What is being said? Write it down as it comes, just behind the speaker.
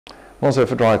Also,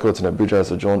 Federal High Court in Abuja has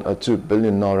adjourned a 2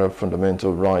 billion naira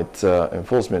fundamental right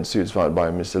enforcement suit filed by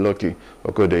Mr. Lucky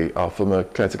Okode, our former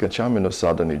caretaker chairman of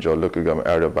Southern Niger local government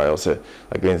area of Bayelsa,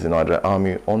 against the Nigerian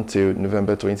Army until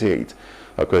November 28.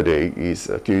 Okode is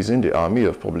accusing the Army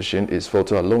of publishing his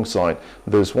photo alongside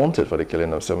those wanted for the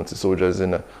killing of 70 soldiers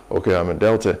in Okuama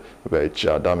Delta, which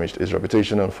damaged his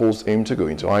reputation and forced him to go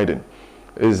into hiding.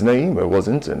 His name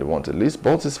wasn't in the wanted list,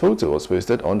 but his photo was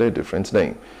posted under a different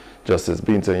name. Justice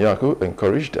Binta Nyako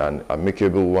encouraged an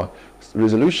amicable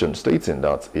resolution stating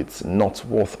that it's not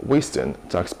worth wasting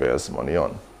taxpayers' money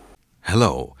on.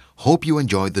 Hello, hope you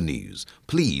enjoyed the news.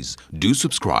 Please do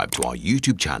subscribe to our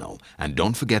YouTube channel and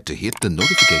don't forget to hit the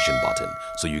notification button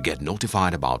so you get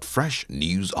notified about fresh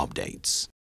news updates.